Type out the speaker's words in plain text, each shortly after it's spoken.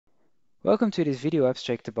Welcome to this video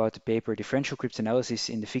abstract about the paper Differential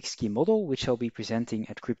Cryptanalysis in the Fixed Key Model, which I'll be presenting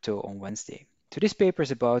at Crypto on Wednesday. So this paper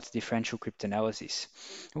is about differential cryptanalysis.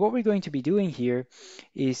 And what we're going to be doing here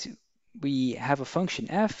is we have a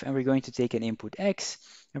function f and we're going to take an input x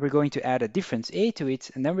and we're going to add a difference a to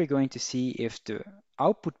it, and then we're going to see if the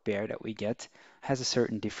output pair that we get has a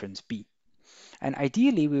certain difference b. And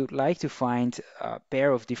ideally we would like to find a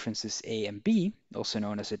pair of differences a and b, also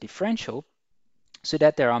known as a differential, so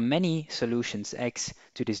that there are many solutions x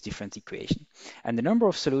to this difference equation. And the number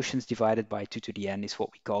of solutions divided by 2 to the n is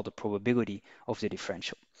what we call the probability of the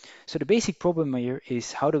differential. So the basic problem here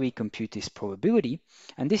is how do we compute this probability?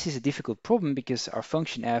 And this is a difficult problem because our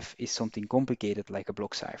function f is something complicated like a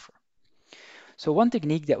block cipher. So one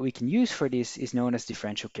technique that we can use for this is known as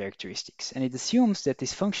differential characteristics, and it assumes that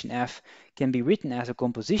this function f can be written as a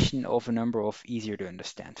composition of a number of easier to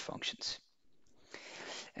understand functions.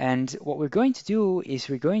 And what we're going to do is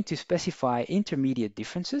we're going to specify intermediate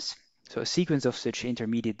differences. So a sequence of such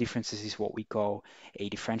intermediate differences is what we call a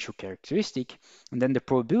differential characteristic. And then the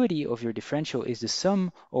probability of your differential is the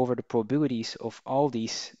sum over the probabilities of all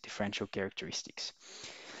these differential characteristics.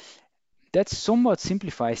 That somewhat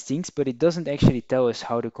simplifies things, but it doesn't actually tell us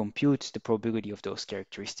how to compute the probability of those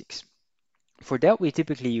characteristics. For that, we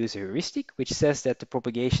typically use a heuristic, which says that the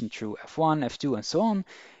propagation through f1, f2, and so on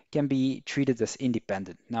can be treated as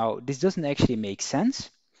independent. Now, this doesn't actually make sense,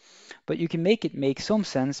 but you can make it make some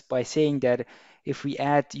sense by saying that if we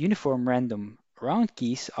add uniform random round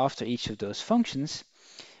keys after each of those functions,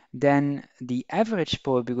 then the average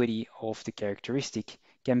probability of the characteristic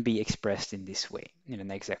can be expressed in this way, in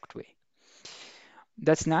an exact way.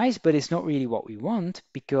 That's nice, but it's not really what we want,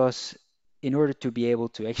 because in order to be able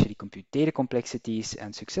to actually compute data complexities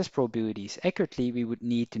and success probabilities accurately, we would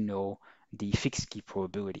need to know the fixed key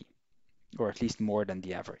probability, or at least more than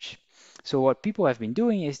the average. So what people have been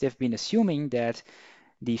doing is they've been assuming that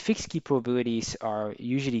the fixed key probabilities are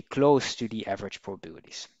usually close to the average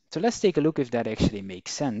probabilities. So let's take a look if that actually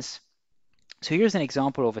makes sense. So here's an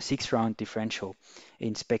example of a 6-round differential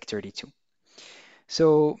in Spec 32.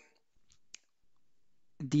 So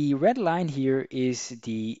the red line here is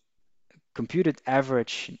the computed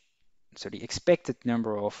average, so the expected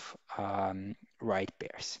number of right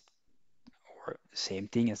pairs, or same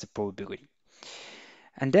thing as the probability.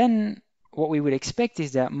 And then what we would expect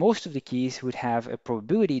is that most of the keys would have a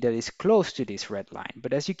probability that is close to this red line.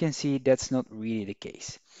 But as you can see, that's not really the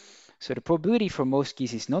case. So the probability for most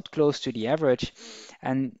keys is not close to the average,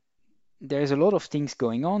 and there's a lot of things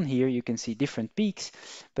going on here. You can see different peaks,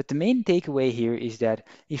 but the main takeaway here is that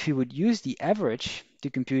if you would use the average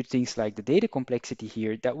to compute things like the data complexity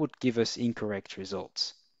here, that would give us incorrect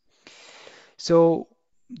results. So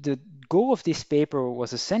the goal of this paper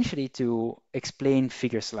was essentially to explain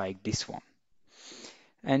figures like this one.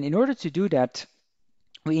 And in order to do that,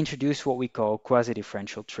 we introduce what we call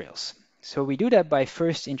quasi-differential trails. So we do that by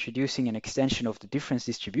first introducing an extension of the difference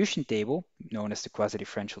distribution table, known as the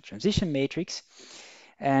quasi-differential transition matrix.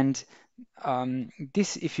 And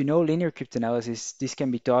this, if you know linear cryptanalysis, this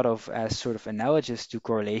can be thought of as sort of analogous to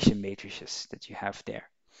correlation matrices that you have there.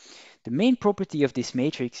 The main property of this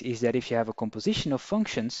matrix is that if you have a composition of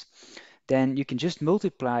functions, then you can just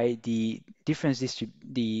multiply the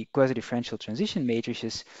quasi-differential transition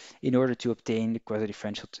matrices in order to obtain the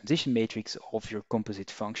quasi-differential transition matrix of your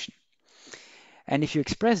composite function. And if you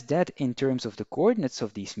express that in terms of the coordinates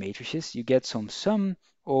of these matrices, you get some sum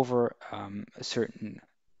over a certain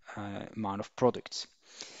amount of products.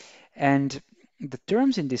 And the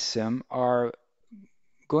terms in this sum are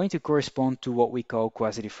going to correspond to what we call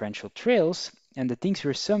quasi-differential trails, and the things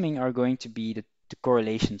we're summing are going to be the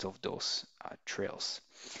correlations of those trails.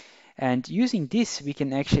 And using this, we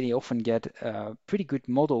can actually often get a pretty good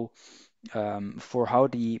model for how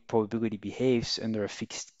the probability behaves under a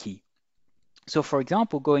fixed key. So for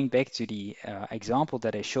example, going back to the example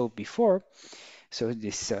that I showed before, so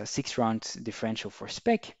this 6-round differential for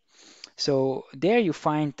spec, so there you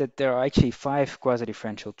find that there are actually 5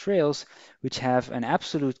 quasi-differential trails which have an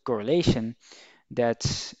absolute correlation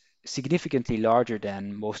that's significantly larger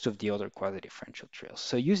than most of the other quasi-differential trails.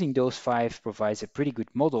 So using those 5 provides a pretty good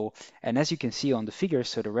model. And as you can see on the figure,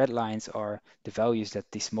 so the red lines are the values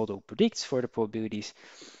that this model predicts for the probabilities.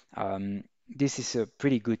 This is a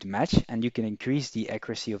pretty good match, and you can increase the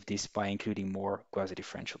accuracy of this by including more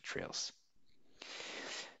quasi-differential trails.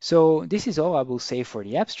 So this is all I will say for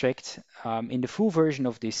the abstract. In the full version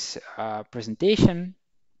of this presentation,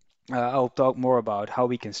 I'll talk more about how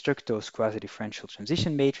we construct those quasi-differential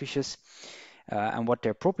transition matrices and what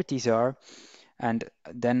their properties are. And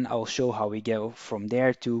then I'll show how we go from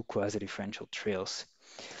there to quasi-differential trails.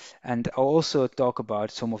 And I'll also talk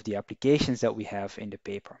about some of the applications that we have in the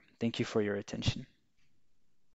paper. Thank you for your attention.